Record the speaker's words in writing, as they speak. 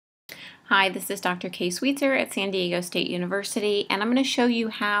Hi, this is Dr. Kay Sweetser at San Diego State University, and I'm going to show you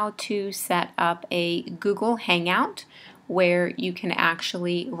how to set up a Google Hangout where you can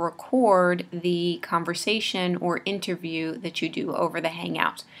actually record the conversation or interview that you do over the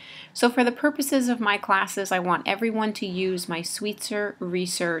Hangout. So for the purposes of my classes, I want everyone to use my Sweetser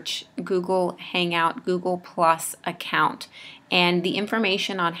Research Google Hangout Google Plus account. And the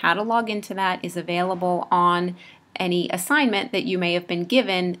information on how to log into that is available on any assignment that you may have been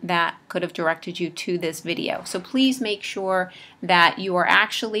given that could have directed you to this video. So please make sure that you are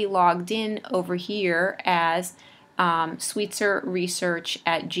actually logged in over here as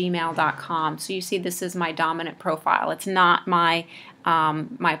sweetserresearch@gmail.com. So you see this is my dominant profile. It's not my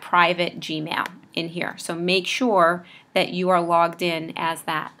private Gmail in here. So make sure that you are logged in as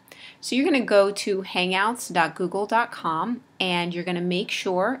that. So you're going to go to hangouts.google.com and you're going to make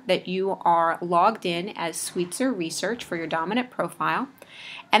sure that you are logged in as Sweetser Research for your dominant profile.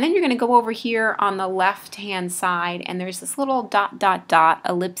 And then you're going to go over here on the left hand side and there's this little ...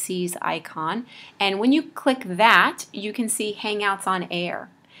 ellipses icon. And when you click that, you can see Hangouts on Air.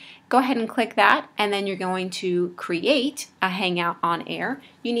 Go ahead and click that, and then you're going to create a Hangout on Air.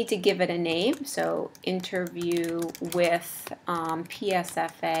 You need to give it a name, so interview with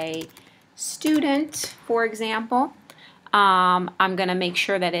PSFA student, for example. I'm going to make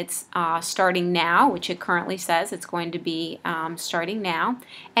sure that it's starting now, which it currently says it's going to be starting now.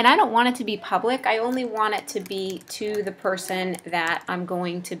 And I don't want it to be public. I only want it to be to the person that I'm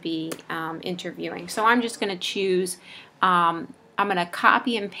going to be interviewing. So I'm just going to choose I'm going to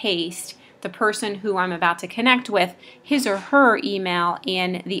copy and paste the person who I'm about to connect with, his or her email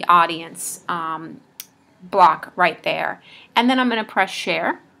in the audience block right there. And then I'm going to press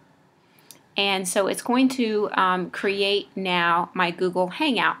share. And so it's going to create now my Google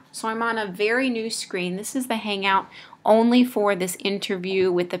Hangout. So I'm on a very new screen. This is the Hangout only for this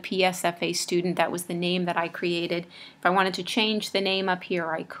interview with the PSFA student. That was the name that I created. If I wanted to change the name up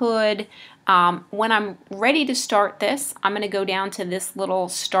here, I could. When I'm ready to start this, I'm going to go down to this little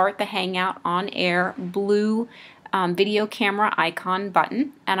Start the Hangout on Air blue video camera icon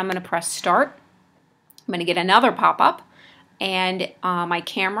button, and I'm going to press Start. I'm going to get another pop-up, and my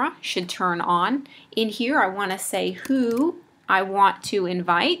camera should turn on. In here, I want to say who I want to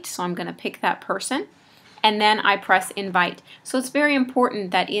invite, so I'm going to pick that person. And then I press invite. So it's very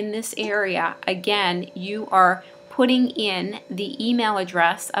important that in this area, again, you are putting in the email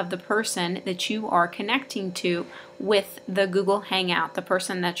address of the person that you are connecting to with the Google Hangout, the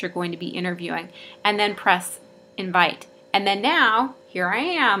person that you're going to be interviewing, and then press invite. And then now, here I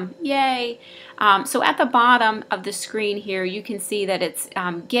am, yay! So at the bottom of the screen here, you can see that it's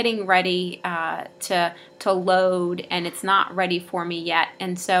getting ready to load, and it's not ready for me yet.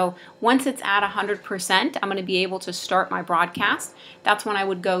 And so once it's at 100%, I'm going to be able to start my broadcast. That's when I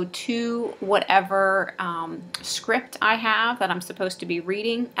would go to whatever script I have that I'm supposed to be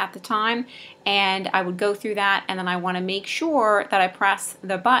reading at the time, and I would go through that, and then I want to make sure that I press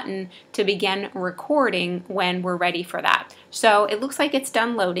the button to begin recording when we're ready for that. So it looks like it's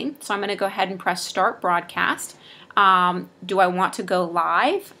done loading, so I'm going to go ahead and press Start Broadcast. Do I want to go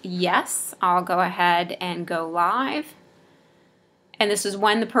live? Yes, I'll go ahead and go live. And this is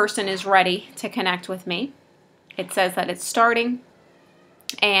when the person is ready to connect with me. It says that it's starting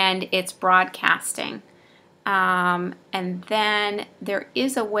and it's broadcasting. And then there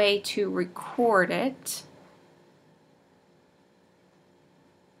is a way to record it,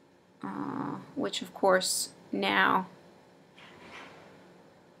 which of course now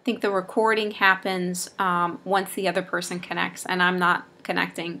I think the recording happens once the other person connects, and I'm not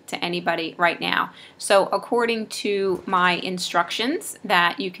connecting to anybody right now. So according to my instructions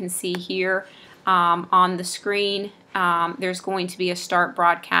that you can see here on the screen, there's going to be a start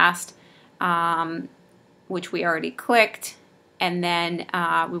broadcast, which we already clicked, and then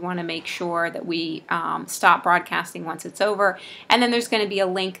we want to make sure that we stop broadcasting once it's over, and then there's going to be a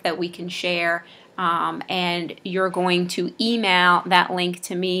link that we can share. And you're going to email that link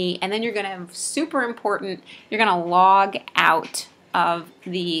to me, and then you're going to, super important, you're going to log out of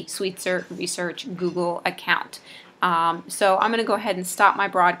the Sweetser Research Google account. So I'm going to go ahead and stop my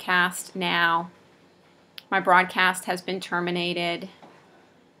broadcast now. My broadcast has been terminated,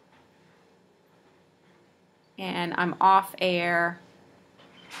 and I'm off air.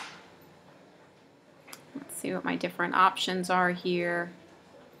 Let's see what my different options are here.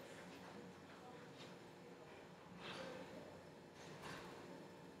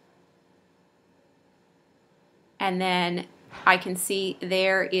 And then I can see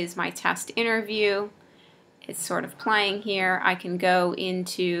there is my test interview. It's sort of playing here. I can go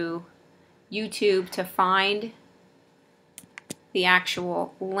into YouTube to find the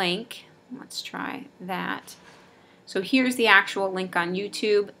actual link. Let's try that. So here's the actual link on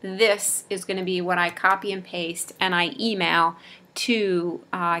YouTube. This is going to be what I copy and paste and I email to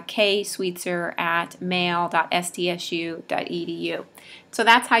ksweetser@mail.stsu.edu. So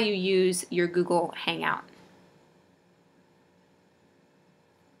that's how you use your Google Hangout.